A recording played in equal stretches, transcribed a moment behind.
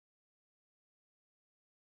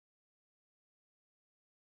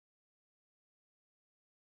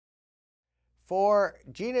For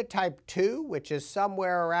genotype 2, which is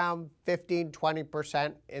somewhere around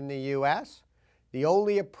 15–20% in the US, the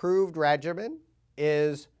only approved regimen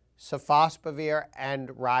is sofosbuvir and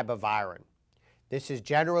ribavirin. This is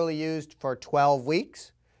generally used for 12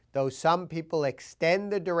 weeks, though some people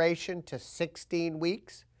extend the duration to 16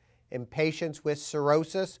 weeks in patients with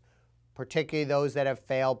cirrhosis, particularly those that have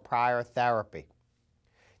failed prior therapy.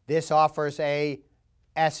 This offers a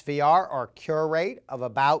SVR or cure rate of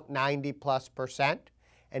about 90+%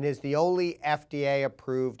 and is the only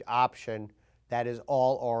FDA-approved option that is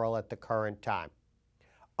all oral at the current time.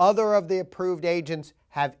 Other of the approved agents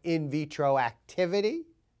have in vitro activity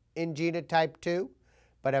in genotype 2,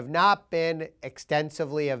 but have not been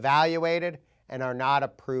extensively evaluated and are not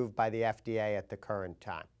approved by the FDA at the current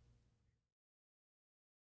time.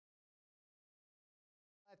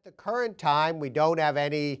 At the current time, we don't have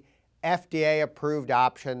any FDA-approved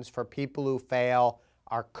options for people who fail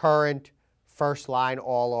our current first-line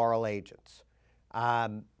all-oral agents.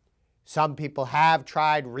 Some people have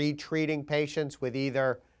tried retreating patients with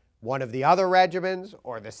either one of the other regimens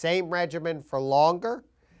or the same regimen for longer.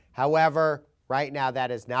 However, right now that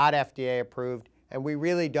is not FDA approved, and we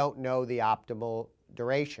really don't know the optimal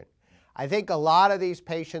duration. I think a lot of these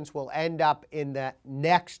patients will end up in the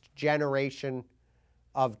next generation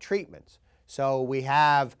of treatments. So we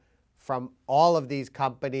have, from all of these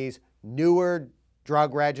companies, newer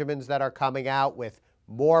drug regimens that are coming out with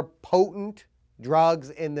more potent drugs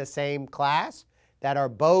in the same class that are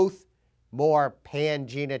both more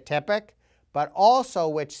pan-genotypic, but also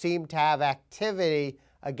which seem to have activity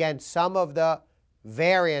against some of the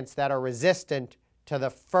variants that are resistant to the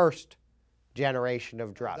first generation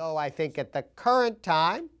of drugs. Though I think at the current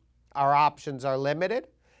time, our options are limited,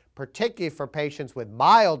 particularly for patients with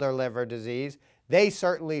milder liver disease. They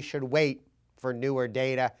certainly should wait for newer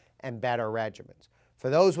data and better regimens. For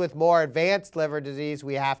those with more advanced liver disease,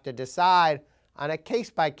 we have to decide on a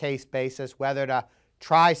case-by-case basis whether to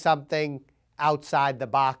try something outside the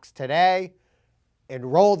box today,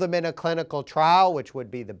 enroll them in a clinical trial, which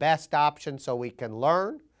would be the best option so we can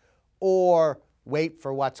learn, or wait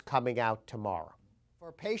for what's coming out tomorrow.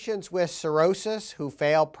 For patients with cirrhosis who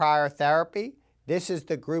fail prior therapy, this is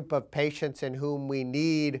the group of patients in whom we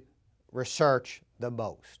need research the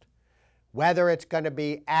most. Whether it's going to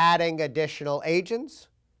be adding additional agents,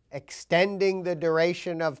 extending the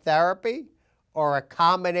duration of therapy, or a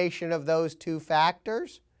combination of those two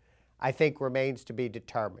factors, I think remains to be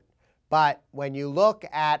determined. But when you look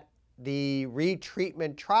at the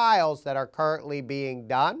retreatment trials that are currently being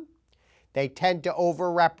done, they tend to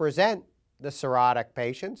overrepresent the cirrhotic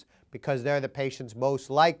patients because they're the patients most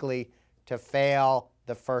likely to fail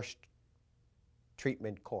the first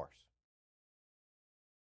treatment course.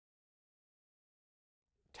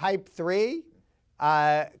 Type 3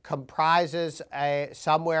 comprises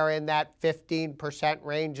somewhere in that 15%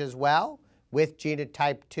 range as well, with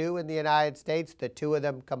genotype 2 in the United States. The two of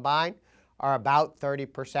them combined are about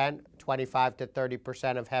 30%, 25 to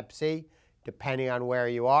 30% of Hep C, depending on where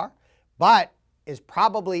you are, but is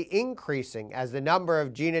probably increasing as the number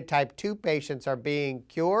of genotype 2 patients are being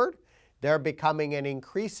cured. They're becoming an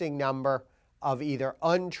increasing number of either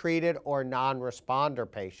untreated or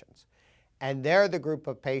non-responder patients. And they're the group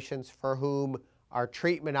of patients for whom our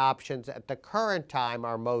treatment options at the current time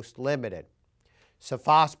are most limited.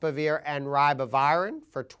 Sofosbuvir and ribavirin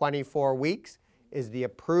for 24 weeks is the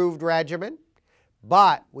approved regimen,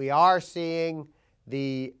 but we are seeing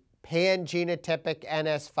the pan-genotypic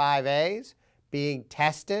NS5As being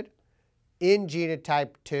tested in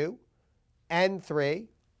genotype 2 and 3,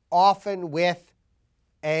 often with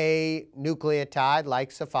a nucleotide like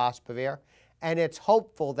sofosbuvir, and it's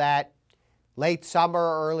hopeful that late summer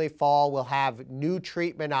or early fall we'll have new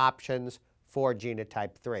treatment options for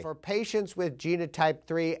genotype 3. For patients with genotype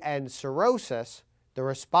 3 and cirrhosis, the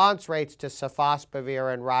response rates to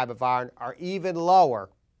sofosbuvir and ribavirin are even lower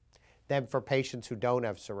than for patients who don't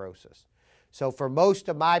have cirrhosis. So for most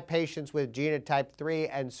of my patients with genotype 3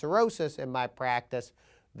 and cirrhosis in my practice,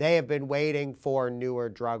 they have been waiting for newer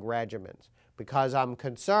drug regimens because I'm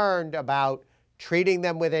concerned about treating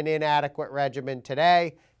them with an inadequate regimen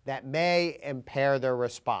today that may impair their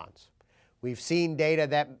response. We've seen data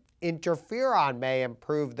that interferon may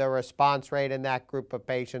improve the response rate in that group of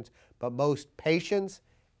patients, but most patients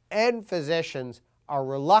and physicians are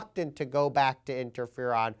reluctant to go back to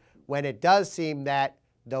interferon when it does seem that,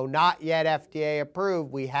 though not yet FDA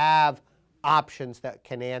approved, we have options that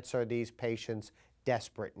can answer these patients'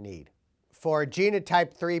 desperate need. For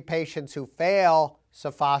genotype 3 patients who fail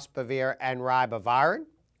sofosbuvir and ribavirin,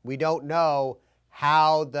 we don't know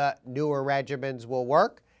how the newer regimens will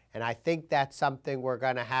work, And I think that's something we're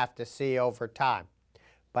going to have to see over time.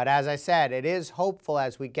 But as I said, it is hopeful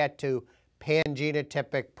as we get to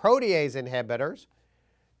pan-genotypic protease inhibitors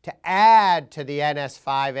to add to the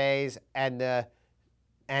NS5As and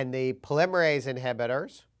the polymerase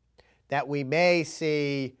inhibitors that we may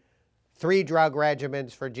see 3-drug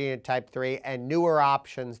regimens for genotype 3 and newer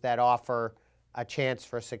options that offer a chance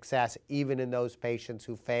for success even in those patients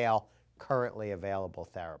who fail currently available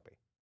therapy.